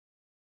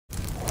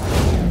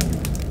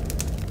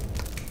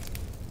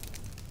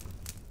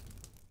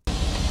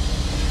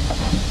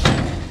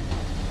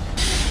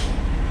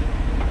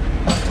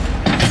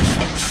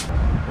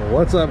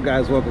What's up,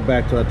 guys? Welcome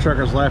back to A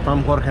Trucker's Life.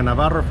 I'm Jorge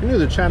Navarro. If you're new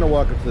to the channel,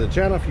 welcome to the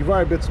channel. If you've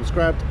already been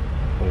subscribed,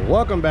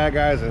 welcome back,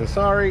 guys. And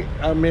sorry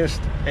I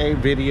missed a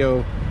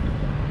video.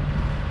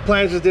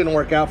 Plans just didn't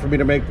work out for me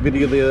to make the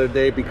video the other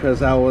day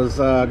because I was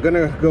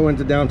gonna go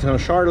into downtown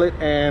Charlotte,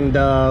 and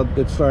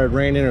it started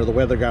raining, or the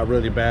weather got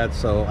really bad.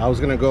 So I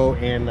was gonna go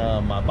in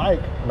my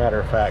bike,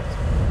 matter of fact,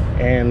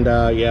 and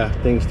yeah,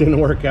 things didn't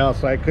work out,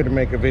 so I couldn't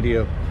make a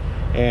video,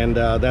 and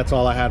that's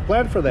all I had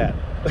planned for that.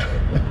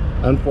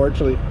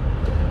 Unfortunately,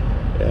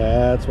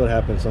 that's what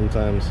happens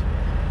sometimes.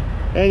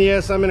 And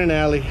yes, I'm in an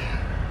alley.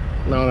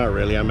 No, not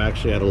really. I'm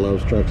actually at a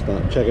Lowe's truck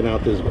stop checking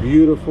out this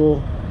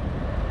beautiful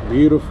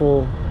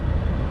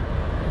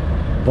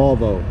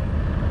Volvo,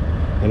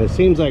 and it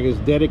seems like it's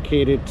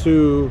dedicated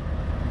to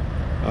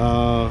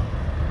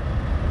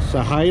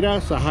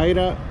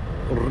Sahira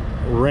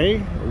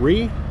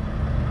Ray.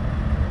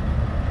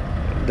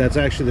 That's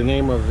actually the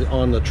name of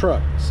on the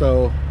truck.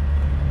 So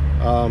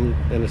and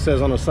it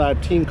says on the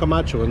side Team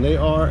Camacho, and they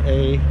are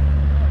a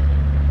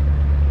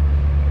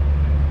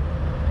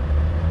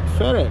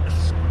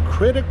FedEx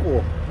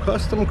critical,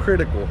 custom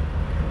critical.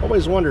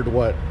 Always wondered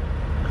what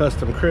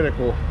custom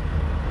critical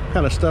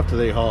kind of stuff do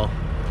they haul.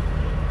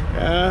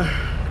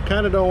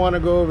 Kind of don't want to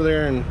go over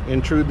there and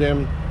intrude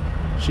them.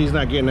 She's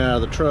not getting out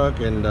of the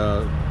truck, and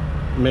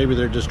maybe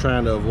they're just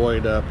trying to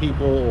avoid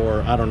people,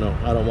 or I don't know.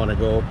 I don't want to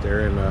go up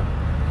there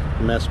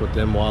and mess with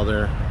them while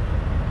they're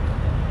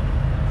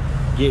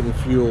getting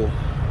fuel.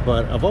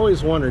 But I've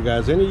always wondered,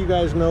 guys, any of you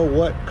guys know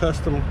what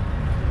custom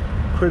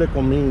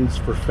critical means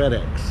for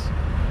FedEx?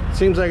 It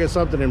seems like it's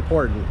something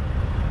important,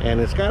 and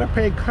it's got to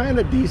pay kind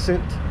of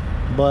decent,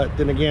 but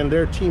then again,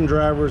 they're team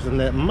drivers, and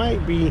that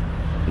might be,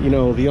 you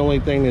know, the only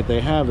thing that they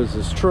have is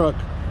this truck.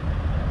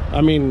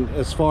 I mean,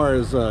 as far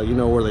as you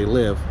know, where they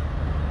live.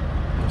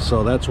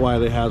 So that's why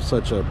they have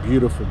such a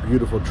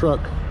beautiful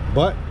truck.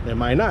 But they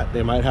might not.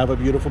 They might have a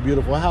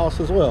beautiful house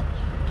as well.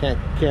 Can't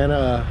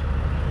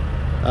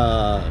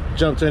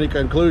jump to any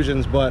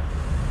conclusions, but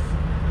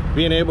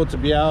being able to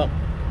be out,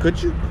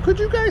 could you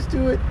guys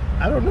do it?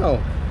 I don't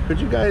know. Could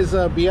you guys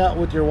be out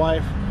with your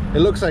wife? It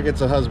looks like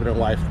it's a husband and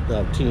wife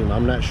team.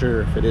 I'm not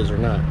sure if it is or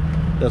not.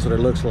 That's what it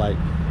looks like.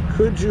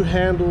 Could you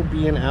handle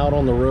being out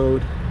on the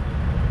road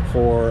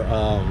for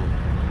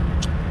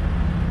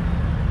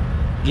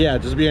yeah,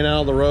 just being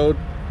out on the road,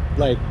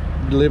 like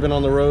living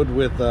on the road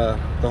with the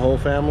whole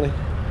family?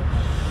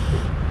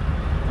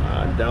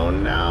 I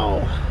don't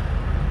know.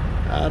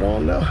 I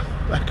don't know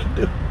if I can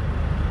do.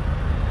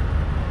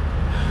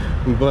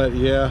 But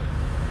yeah,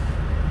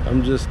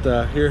 I'm just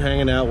here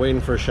hanging out, waiting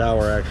for a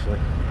shower, actually.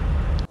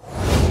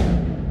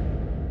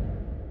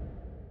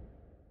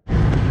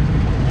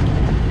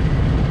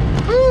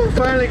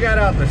 Finally got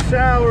out the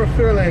shower,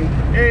 feeling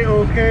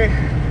a-okay.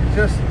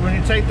 Just when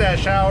you take that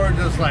shower,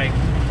 just like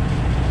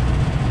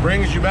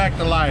brings you back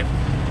to life.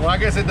 Well, I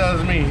guess it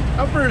does me.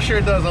 I'm pretty sure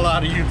it does a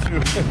lot of you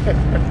too.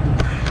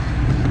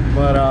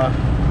 But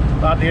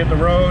about to hit the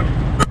road.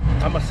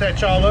 I'm gonna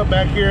set y'all up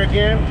back here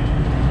again.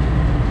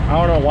 I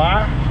don't know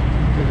why,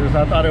 because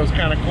I thought it was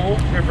kind of cool,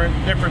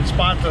 different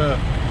spot to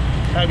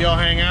have y'all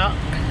hang out.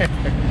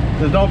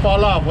 Just don't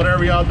fall off,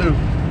 whatever y'all do,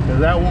 because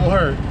that will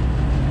hurt.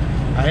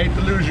 I hate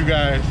to lose you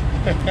guys.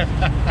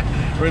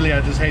 Really,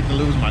 I just hate to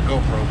lose my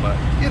GoPro, but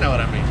you know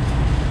what I mean.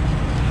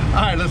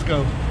 All right, let's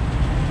go.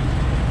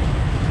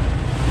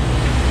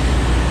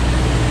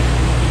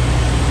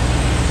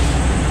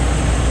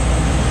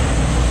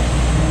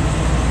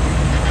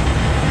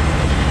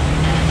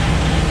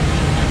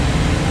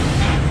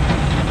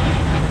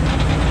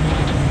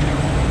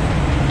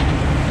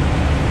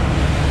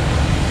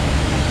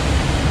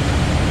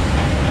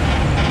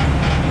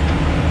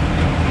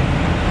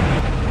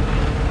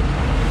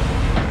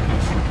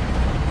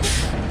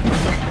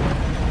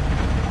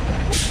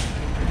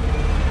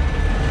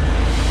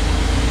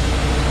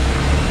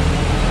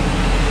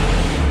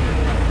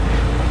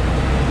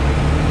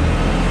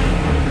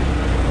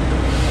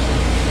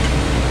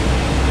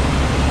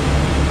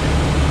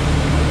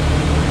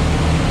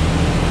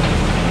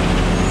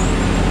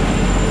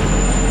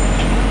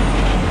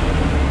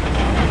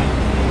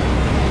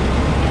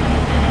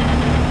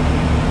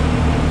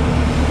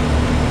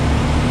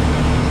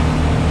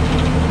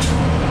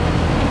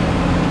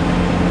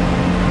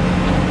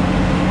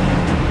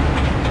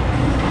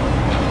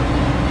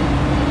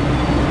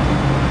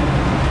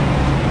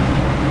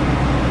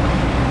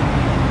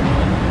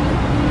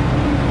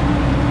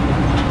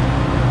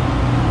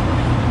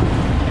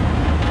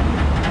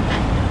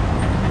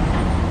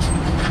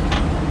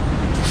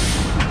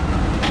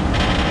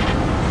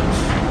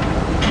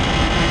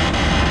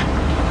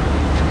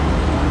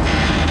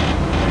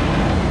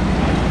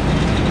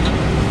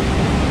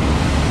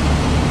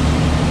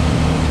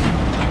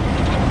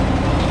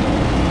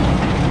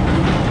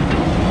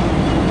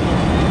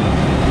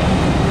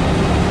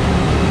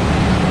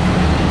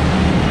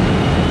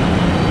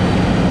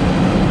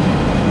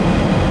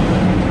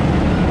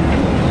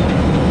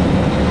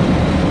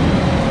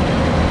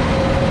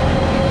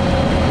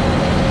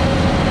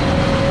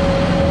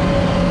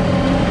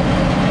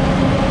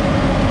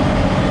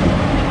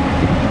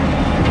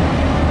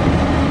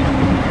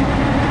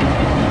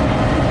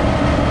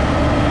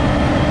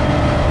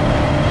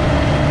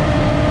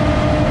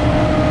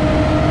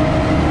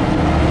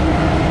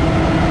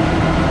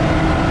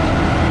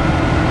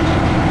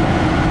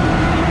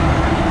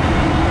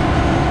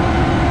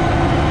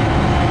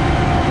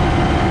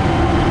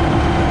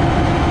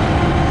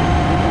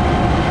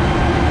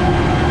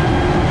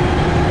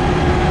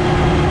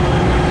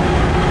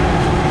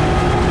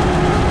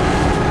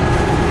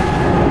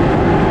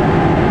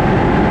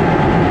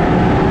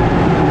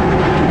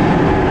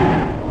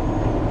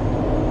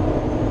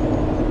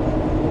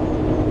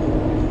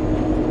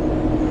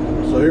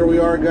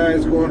 car,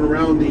 guys, going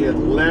around the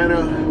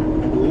Atlanta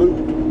Loop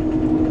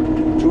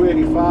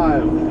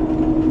 285.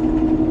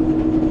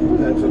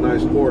 That's a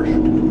nice Porsche.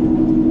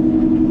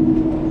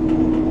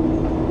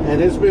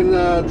 And it's been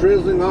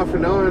drizzling off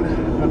and on.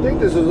 I think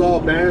this is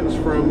all bands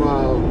from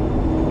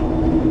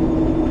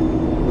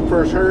the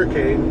first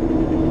hurricane,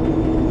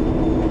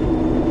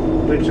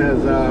 which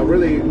has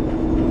really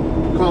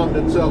calmed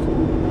itself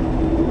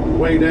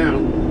way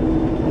down.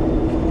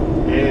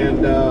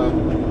 And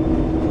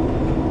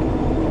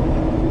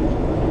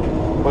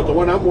but the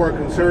one I'm more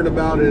concerned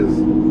about is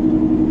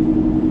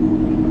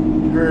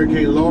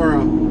Hurricane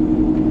Laura,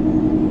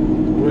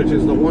 which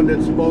is the one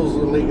that's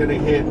supposedly going to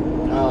hit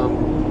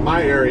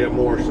my area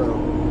more so.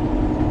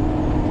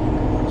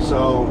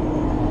 So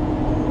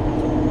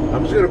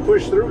I'm just going to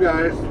push through,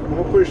 guys. I'm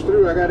going to push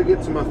through. I got to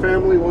get to my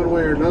family one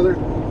way or another.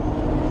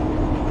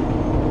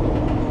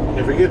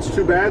 If it gets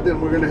too bad,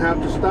 then we're going to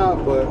have to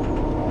stop, but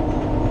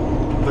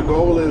the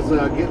goal is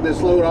getting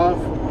this load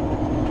off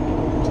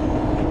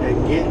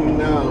and getting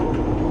down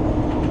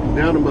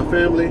to my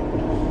family.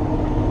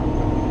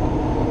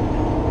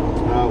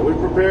 We're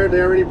prepared.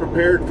 They already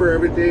prepared for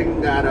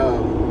everything. Got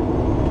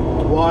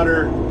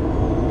water,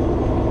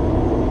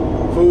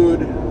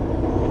 food,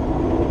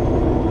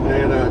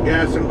 and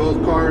gas in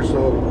both cars,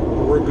 so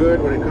we're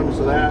good when it comes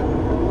to that.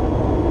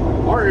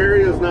 Our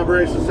area is not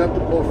very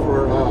susceptible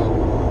for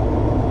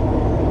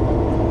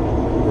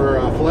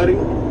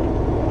flooding,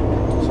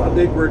 so I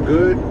think we're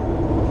good.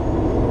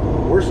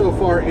 We're so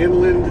far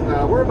inland.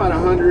 We're about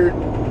 100,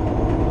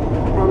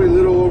 probably a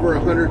little over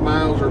 100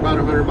 miles, or about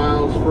 100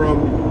 miles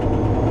from,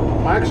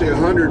 actually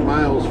 100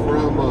 miles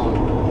from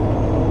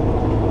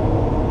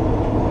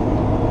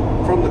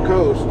the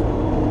coast.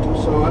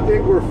 So I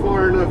think we're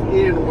far enough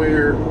in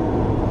where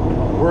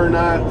we're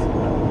not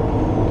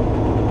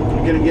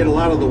going to get a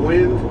lot of the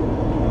wind.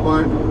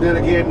 But then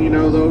again, you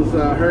know, those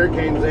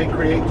hurricanes, they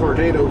create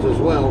tornadoes as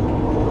well.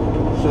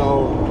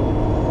 So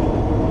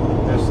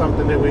that's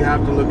something that we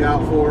have to look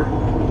out for.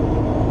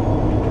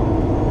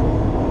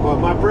 But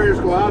my prayers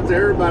go out to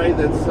everybody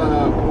that's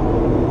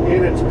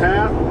in its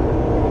path,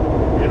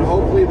 and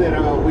hopefully that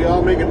we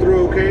all make it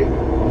through okay.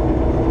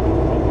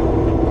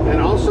 And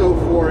also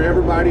for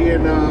everybody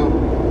in the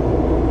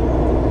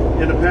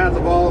path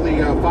of all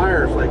the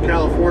fires, like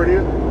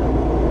California.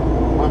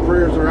 My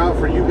prayers are out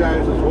for you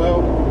guys as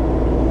well.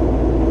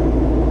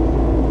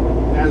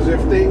 As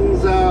if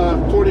things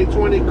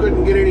 2020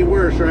 couldn't get any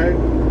worse, right?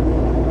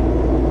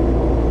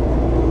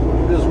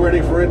 Just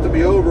ready for it to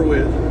be over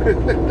with.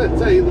 To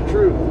tell you the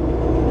truth.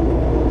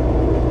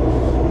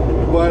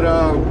 But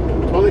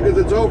only because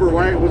it's over,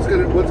 right? What's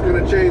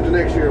gonna change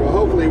next year? Well,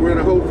 hopefully we're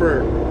gonna hope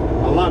for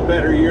a lot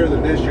better year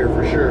than this year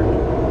for sure.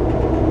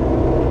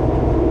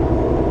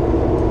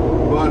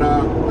 But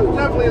it's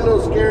definitely a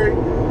little scary.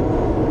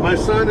 My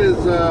son is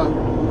the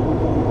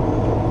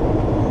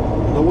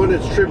one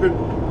that's tripping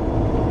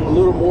a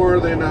little more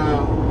than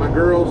my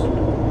girls.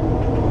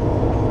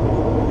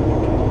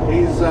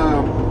 He's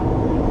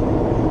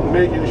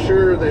making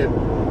sure that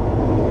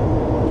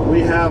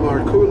we have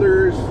our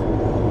coolers.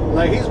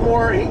 Like he's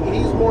more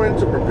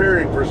into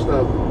preparing for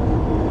stuff.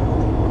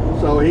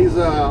 So he's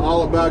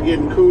all about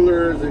getting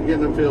coolers and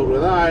getting them filled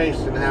with ice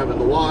and having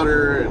the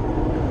water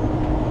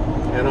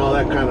and all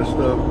that kind of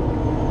stuff.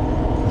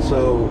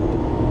 So,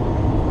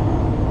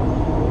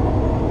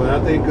 but I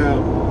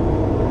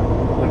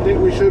think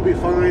we should be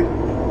fine.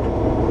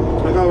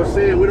 Like I was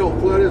saying, we don't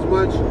flood as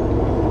much,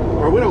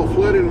 or we don't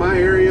flood in my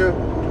area.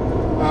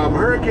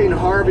 Hurricane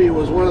Harvey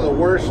was one of the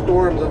worst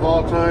storms of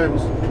all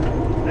times,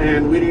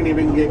 and we didn't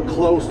even get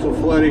close to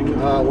flooding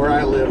where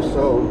I live.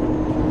 So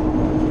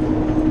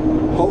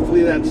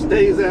hopefully that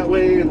stays that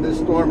way, and this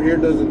storm here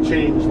doesn't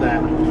change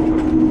that.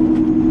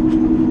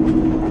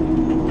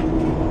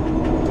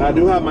 I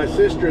do have my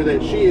sister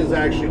that she is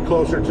actually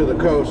closer to the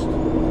coast,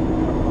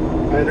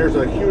 and there's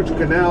a huge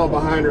canal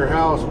behind her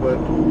house. But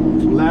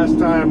last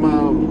time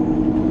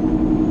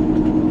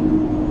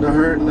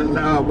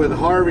with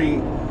Harvey,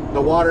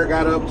 the water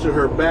got up to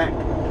her back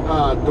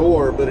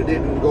door, but it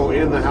didn't go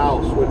in the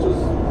house, which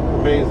is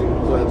amazing.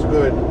 So that's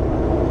good.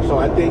 So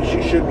I think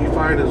she should be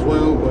fine as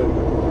well, but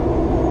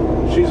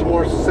she's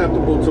more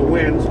susceptible to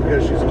winds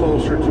because she's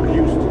closer to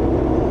Houston.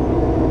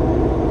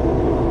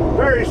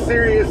 Very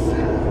serious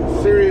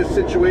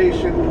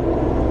situation.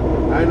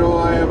 I know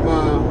I am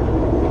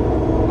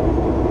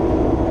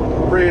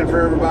praying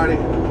for everybody.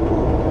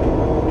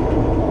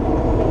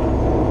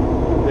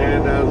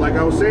 And like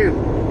I was saying,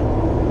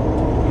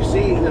 you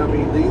see, I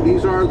mean,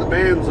 these are the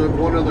bands of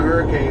one of the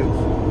hurricanes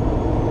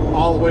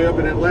all the way up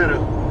in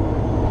Atlanta.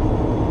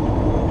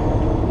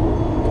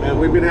 And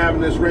we've been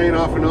having this rain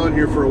off and on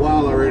here for a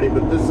while already,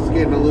 but this is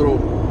getting a little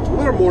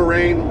more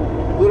rain,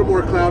 a little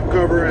more cloud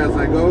cover as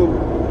I go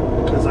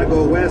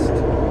west.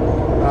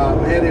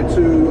 Headed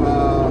to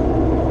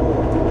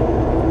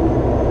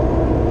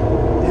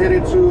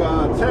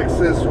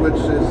Texas, which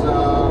is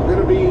going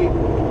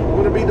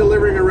to be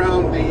delivering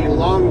around the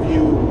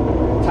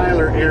Longview,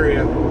 Tyler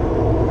area.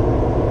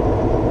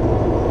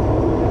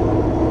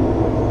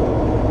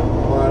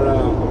 But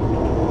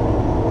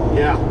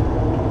yeah,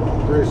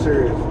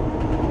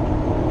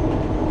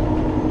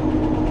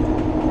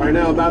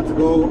 about to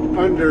go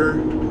under,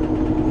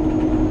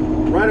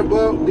 right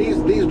above these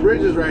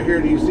bridges right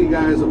here that you see,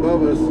 guys,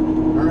 above us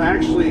are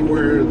actually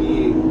where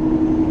the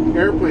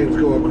airplanes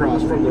go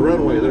across from the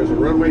runway. There's a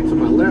runway to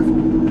my left,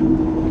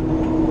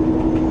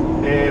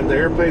 and the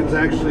airplanes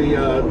actually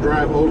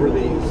drive over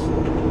these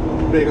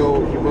big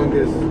old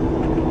humongous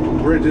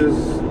bridges,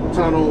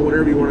 tunnel,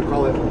 whatever you want to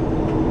call it.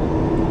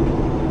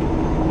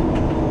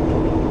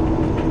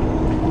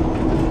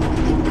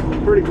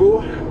 Pretty cool.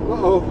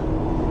 Uh-oh,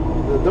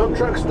 the dump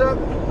truck stuck.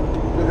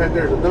 Look at,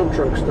 there's a dump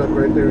truck stuck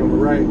right there on the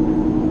right.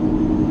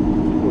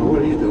 Well,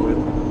 what he's doing.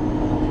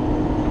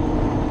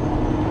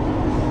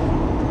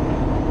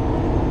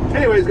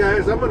 Anyways,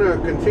 guys, I'm gonna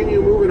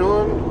continue moving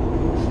on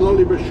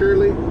slowly but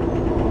surely.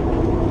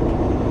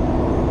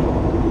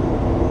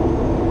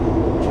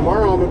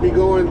 Tomorrow I'm gonna be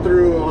going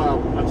through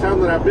a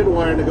town that I've been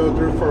wanting to go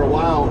through for a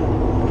while.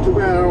 Too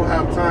bad I don't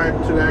have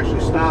time to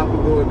actually stop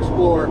and go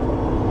explore.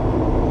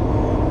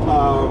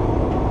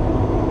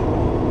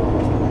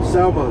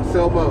 Selma,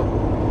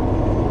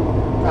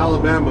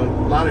 Alabama.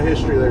 A lot of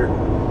history there.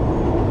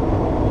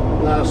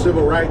 A lot of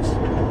civil rights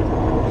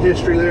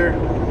history there.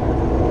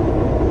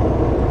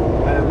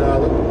 And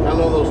I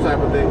love those type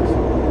of things.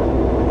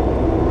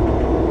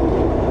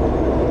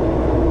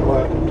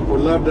 But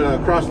would love to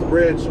cross the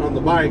bridge on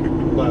the bike,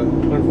 but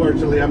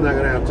unfortunately I'm not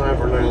going to have time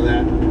for none of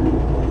that.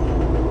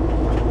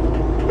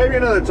 Maybe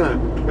another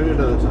time. Maybe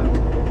another time.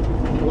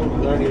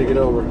 Oh, I need to get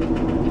over.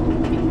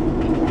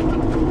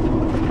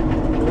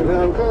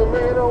 I'm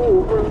coming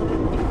over.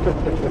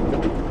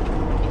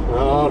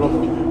 Oh,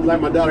 don't, like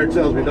my daughter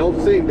tells me,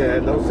 don't sing,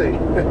 Dad, don't sing.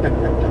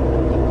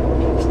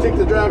 Stick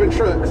to driving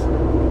trucks.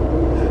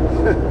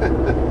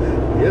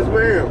 Yes,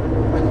 ma'am.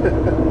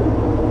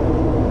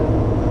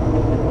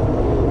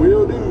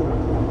 Will do.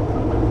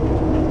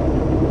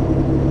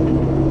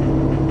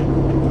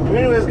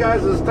 Anyways,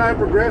 guys, as time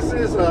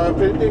progresses, if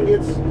anything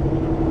gets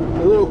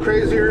a little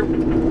crazier,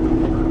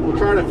 we'll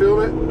try to film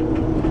it.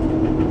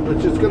 But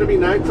it's going to be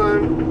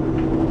nighttime.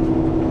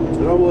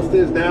 It almost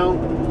is now,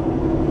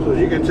 so as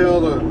you can tell,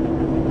 the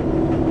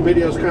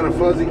video's kind of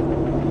fuzzy,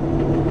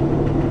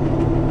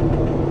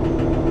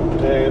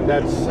 and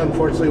that's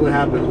unfortunately what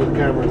happens with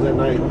cameras at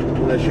night,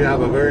 unless you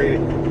have a very,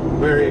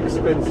 very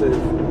expensive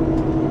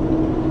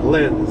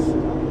lens.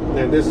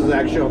 And this is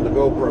actually on the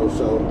GoPro,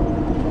 so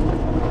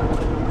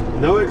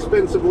no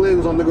expensive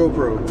lens on the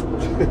GoPro.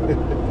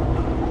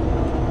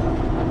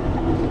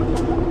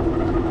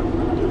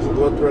 Just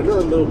go through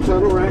another little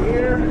tunnel right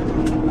here.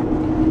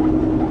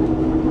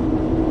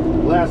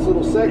 Last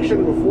little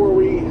section before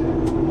we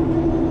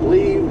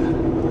leave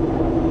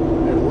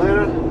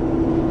Atlanta,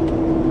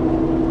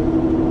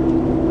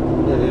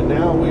 and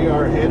now we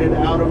are headed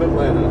out of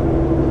Atlanta.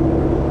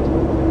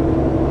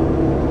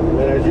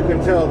 And as you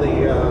can tell, the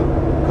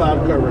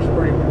cloud cover is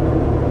pretty,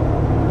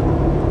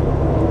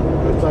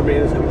 I mean,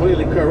 it's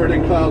completely covered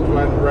in clouds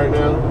right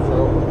now,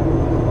 so,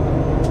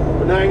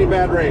 but not any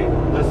bad rain.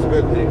 That's a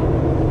good thing.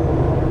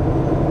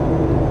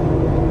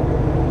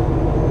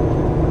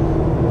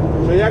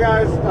 So yeah,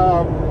 guys,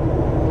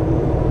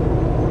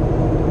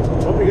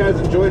 hope you guys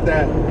enjoyed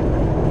that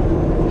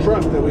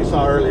truck that we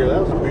saw earlier.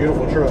 That was a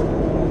beautiful truck.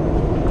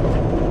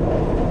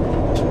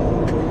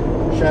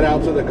 Shout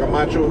out to the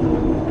Camacho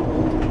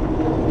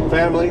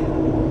family.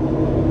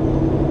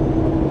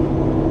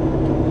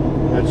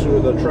 That's who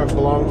the truck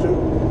belonged to.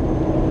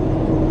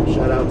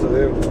 Shout out to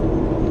them.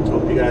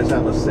 Hope you guys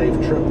have a safe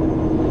trip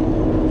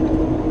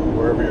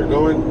wherever you're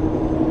going.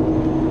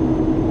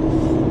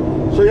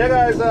 So yeah,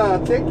 guys,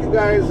 thank you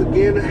guys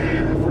again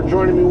for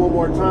joining me one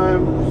more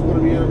time. It's going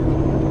to be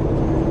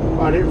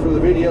about it for the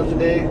video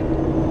today.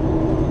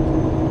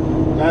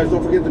 Guys,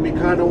 don't forget to be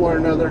kind to one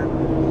another.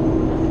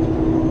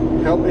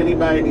 Help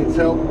anybody needs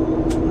help.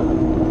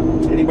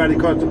 Anybody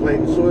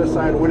contemplating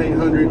suicide,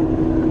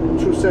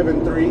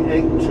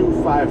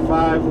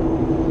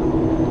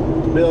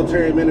 1-800-273-8255.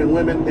 Military men and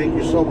women, thank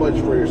you so much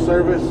for your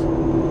service.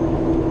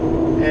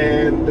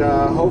 And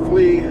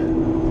hopefully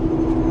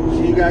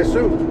see you guys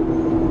soon.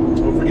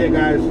 Don't forget,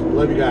 guys,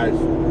 love you guys.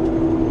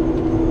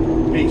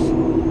 Peace.